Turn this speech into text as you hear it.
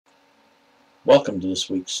Welcome to this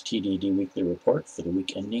week's TDD Weekly Report for the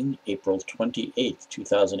week ending April 28th,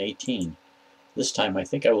 2018. This time I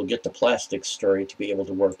think I will get the plastics story to be able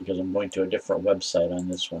to work because I'm going to a different website on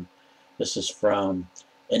this one. This is from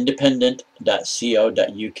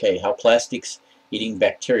independent.co.uk, How Plastics Eating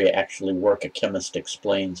Bacteria Actually Work, a chemist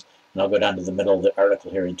explains. And I'll go down to the middle of the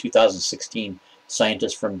article here. In 2016,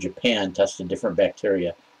 scientists from Japan tested different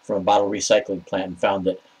bacteria from a bottle recycling plant and found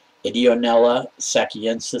that Ideonella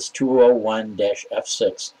sakiensis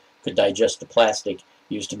 201-F6 could digest the plastic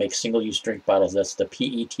used to make single-use drink bottles. That's the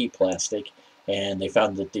PET plastic. And they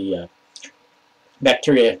found that the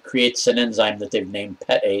bacteria creates an enzyme that they've named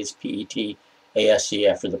PETase, P-E-T-A-S-E,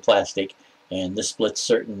 after the plastic. And this splits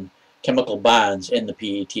certain chemical bonds in the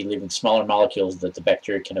PET, leaving smaller molecules that the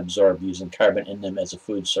bacteria can absorb, using carbon in them as a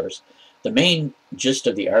food source. The main gist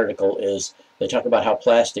of the article is they talk about how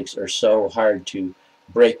plastics are so hard to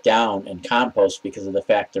break down and compost because of the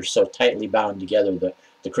fact they're so tightly bound together.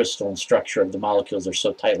 The crystalline structure of the molecules are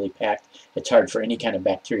so tightly packed, it's hard for any kind of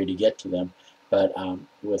bacteria to get to them. But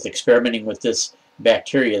with experimenting with this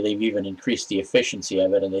bacteria, they've even increased the efficiency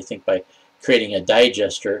of it, and they think by creating a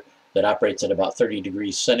digester that operates at about 30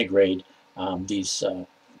 degrees centigrade, these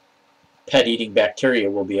pet-eating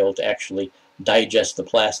bacteria will be able to actually digest the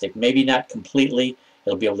plastic. Maybe not completely.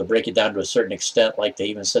 It'll be able to break it down to a certain extent, like they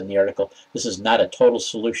even said in the article. This is not a total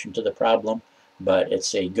solution to the problem, but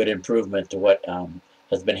it's a good improvement to what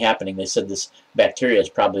has been happening. They said this bacteria is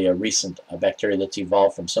probably a recent bacteria that's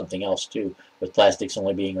evolved from something else too, with plastics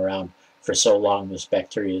only being around for so long. This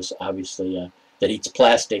bacteria is obviously that eats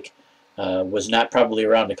plastic was not probably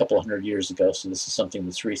around a couple hundred years ago, so this is something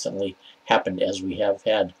that's recently happened as we have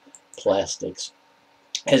had plastics.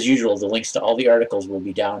 As usual, the links to all the articles will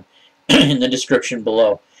be down in the description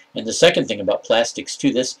below. And the second thing about plastics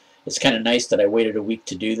too, this it's kind of nice that I waited a week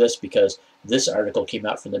to do this because this article came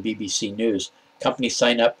out from the BBC News. Companies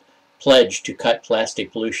sign up pledge to cut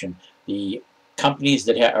plastic pollution. The companies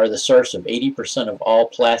that are the source of 80% of all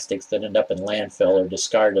plastics that end up in landfill or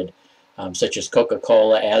discarded, such as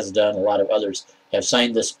Coca-Cola, Asda, and a lot of others, have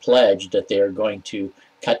signed this pledge that they are going to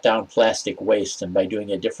cut down plastic waste. And by doing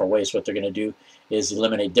it different ways, what they're going to do is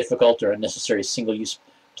eliminate difficult or unnecessary single-use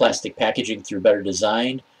plastic packaging through better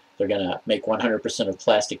design. They're going to make 100% of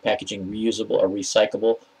plastic packaging reusable or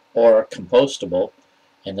recyclable or compostable,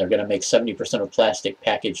 and they're going to make 70% of plastic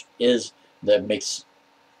package is that makes.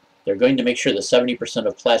 They're going to make sure that 70%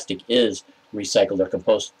 of plastic is recycled or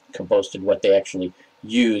composted, what they actually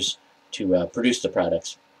use to produce the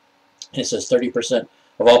products. And it says 30%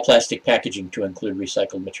 of all plastic packaging to include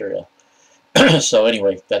recycled material. So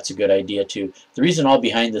anyway, that's a good idea too. The reason all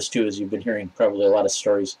behind this too is you've been hearing probably a lot of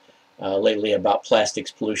stories lately about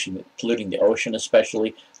plastics polluting the ocean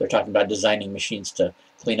especially. They're talking about designing machines to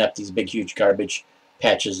clean up these big huge garbage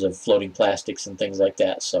patches of floating plastics and things like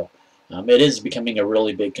that. So it is becoming a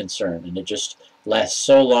really big concern, and it just lasts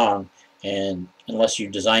so long, and unless you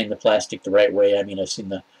design the plastic the right way. I mean, I've seen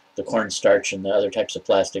the cornstarch and the other types of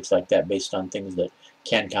plastics like that based on things that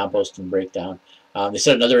can compost and break down. They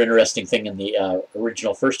said another interesting thing in the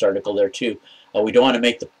original first article there too. We don't want to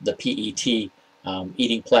make the PET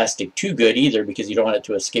eating plastic too good either, because you don't want it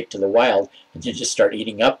to escape to the wild and then just start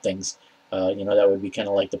eating up things. That would be kind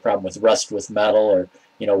of like the problem with rust with metal, or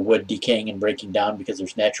wood decaying and breaking down, because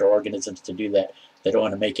there's natural organisms to do that. They don't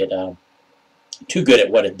want to make it too good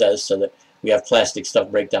at what it does, so that we have plastic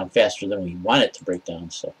stuff break down faster than we want it to break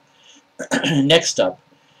down. So next up,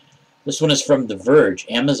 this one is from The Verge.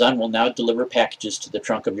 Amazon will now deliver packages to the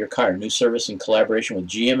trunk of your car. New service in collaboration with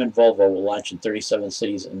GM and Volvo will launch in 37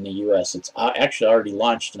 cities in the U.S. It's actually already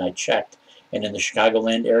launched, and I checked. And in the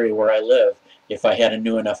Chicagoland area where I live, if I had a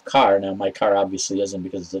new enough car, now my car obviously isn't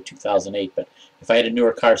because it's a 2008, but if I had a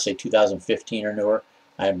newer car, say 2015 or newer,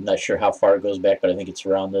 I'm not sure how far it goes back, but I think it's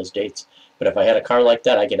around those dates. But if I had a car like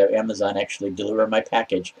that, I could have Amazon actually deliver my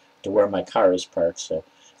package to where my car is parked. So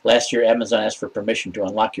last year, Amazon asked for permission to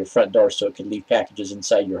unlock your front door so it could leave packages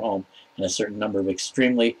inside your home, and a certain number of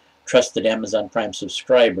extremely trusted Amazon Prime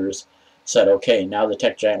subscribers said, okay, now the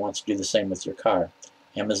tech giant wants to do the same with your car.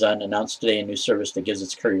 Amazon announced today a new service that gives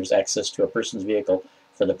its couriers access to a person's vehicle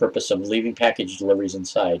for the purpose of leaving package deliveries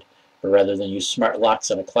inside. But rather than use smart locks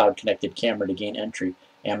and a cloud-connected camera to gain entry,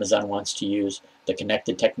 Amazon wants to use the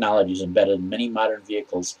connected technologies embedded in many modern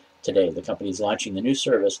vehicles today. The company is launching the new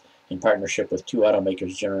service in partnership with two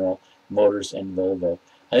automakers, General Motors and Volvo.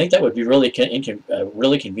 I think that would be really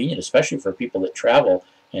convenient, especially for people that travel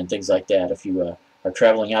and things like that. If you are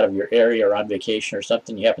traveling out of your area or on vacation or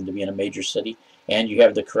something, you happen to be in a major city, and you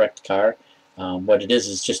have the correct car. What it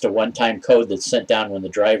is just a one-time code that's sent down when the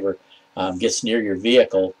driver gets near your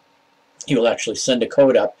vehicle he will actually send a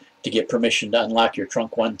code up to get permission to unlock your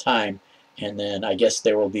trunk one time, and then I guess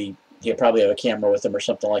he'll probably have a camera with him or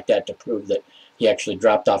something like that to prove that he actually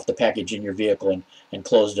dropped off the package in your vehicle and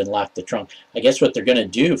closed and locked the trunk. I guess what they're going to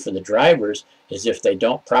do for the drivers is if they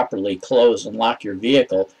don't properly close and lock your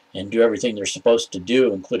vehicle and do everything they're supposed to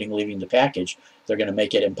do, including leaving the package, they're going to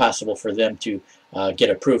make it impossible for them to get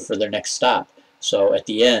approved for their next stop. So at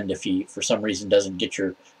the end, if he for some reason doesn't get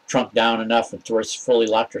your trunk down enough to where it's fully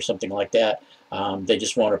locked or something like that, they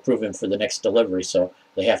just won't approve him for the next delivery. So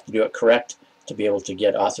they have to do it correct to be able to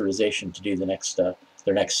get authorization to do the next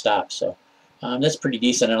their next stop. So that's pretty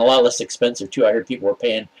decent and a lot less expensive too. I heard people were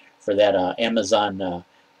paying for that Amazon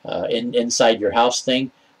inside your house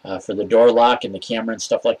thing for the door lock and the camera and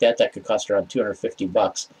stuff like that. That could cost around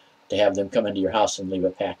 $250 to have them come into your house and leave a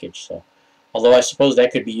package. So, although I suppose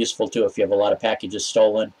that could be useful too if you have a lot of packages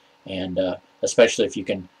stolen, and especially if you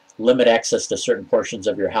can limit access to certain portions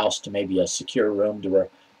of your house to maybe a secure room to where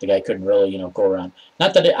the guy couldn't really, go around.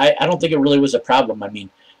 Not that I don't think it really was a problem. I mean,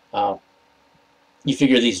 you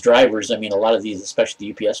figure these drivers, I mean, a lot of these,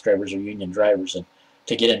 especially the UPS drivers, are union drivers, and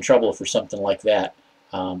to get in trouble for something like that,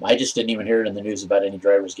 I just didn't even hear it in the news about any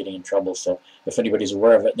drivers getting in trouble. So if anybody's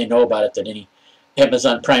aware of it and they know about it, that any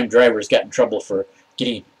Amazon Prime drivers got in trouble for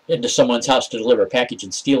getting into someone's house to deliver a package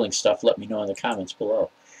and stealing stuff, let me know in the comments below.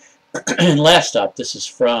 And last up, this is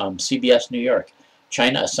from CBS New York.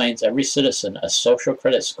 China assigns every citizen a social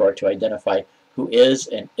credit score to identify who is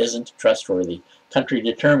and isn't trustworthy. Country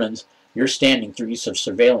determines your standing through use of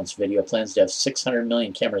surveillance video. Plans to have 600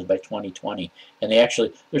 million cameras by 2020. And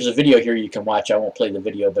there's a video here you can watch. I won't play the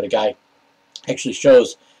video, but a guy actually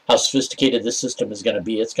shows how sophisticated this system is going to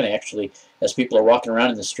be. It's going to actually, as people are walking around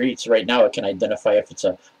in the streets right now, it can identify if it's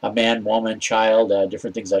a man, woman, child,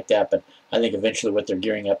 different things like that. But I think eventually what they're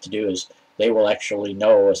gearing up to do is they will actually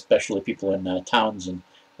know, especially people in towns and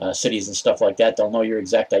cities and stuff like that, they'll know your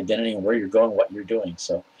exact identity and where you're going, what you're doing.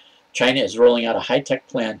 So China is rolling out a high-tech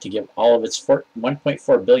plan to give all of its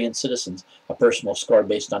 1.4 billion citizens a personal score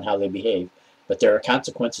based on how they behave. But there are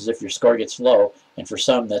consequences if your score gets low, and for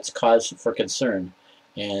some that's cause for concern.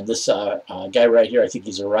 And this guy right here, I think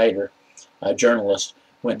he's a writer, a journalist.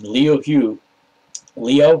 When Leo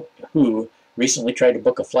Hu recently tried to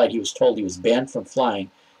book a flight, he was told he was banned from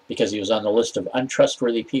flying because he was on the list of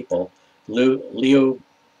untrustworthy people. I don't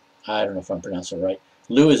know if I'm pronouncing it right.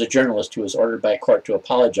 Liu is a journalist who was ordered by a court to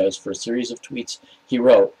apologize for a series of tweets he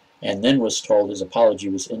wrote, and then was told his apology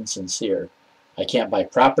was insincere. I can't buy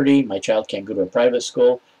property. My child can't go to a private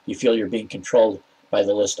school. You feel you're being controlled by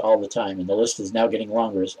the list all the time. And the list is now getting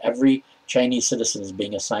longer as every Chinese citizen is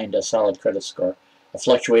being assigned a solid credit score, a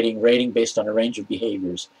fluctuating rating based on a range of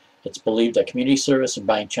behaviors. It's believed that community service and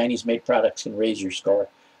buying Chinese-made products can raise your score.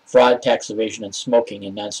 Fraud, tax evasion, and smoking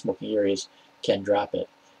in non-smoking areas can drop it.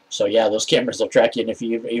 So yeah, those cameras will track you, and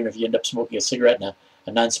even if you end up smoking a cigarette in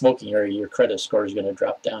a non-smoking area, your credit score is going to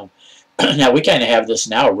drop down. Now, we kind of have this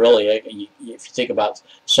now, really. If you think about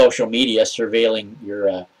social media surveilling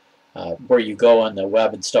your where you go on the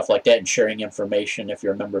web and stuff like that, and sharing information, if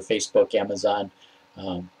you're a member of Facebook, Amazon,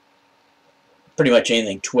 pretty much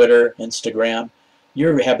anything, Twitter, Instagram,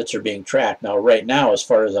 your habits are being tracked. Now, right now, as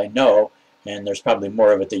far as I know, and there's probably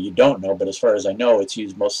more of it that you don't know, but as far as I know, it's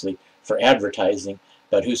used mostly for advertising.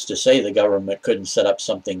 But who's to say the government couldn't set up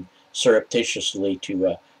something surreptitiously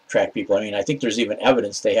to track people? I mean, I think there's even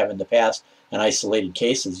evidence they have in the past, in isolated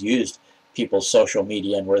cases, used people's social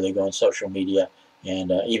media and where they go on social media,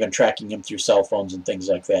 and even tracking them through cell phones and things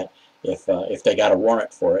like that, if they got a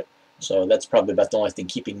warrant for it. So that's probably about the only thing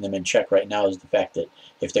keeping them in check right now, is the fact that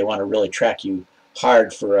if they want to really track you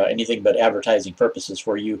hard for anything but advertising purposes,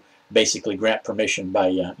 where you basically grant permission by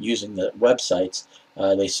using the websites,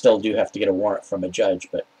 they still do have to get a warrant from a judge.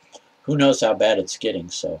 But who knows how bad it's getting.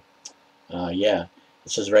 So yeah,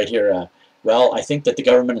 it says right here, well, I think that the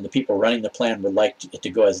government and the people running the plan would like it to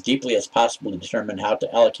go as deeply as possible to determine how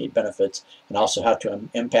to allocate benefits and also how to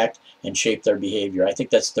impact and shape their behavior. I think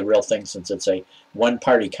that's the real thing, since it's a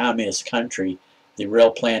one-party communist country. The real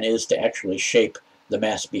plan is to actually shape the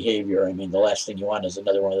mass behavior. I mean, the last thing you want is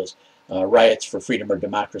another one of those riots for freedom or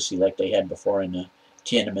democracy like they had before in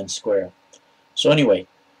Tiananmen Square. So anyway,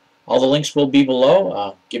 all the links will be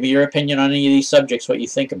below. Give me your opinion on any of these subjects, what you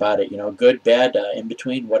think about it. Good, bad, in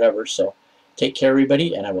between, whatever. So take care,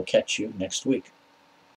 everybody, and I will catch you next week.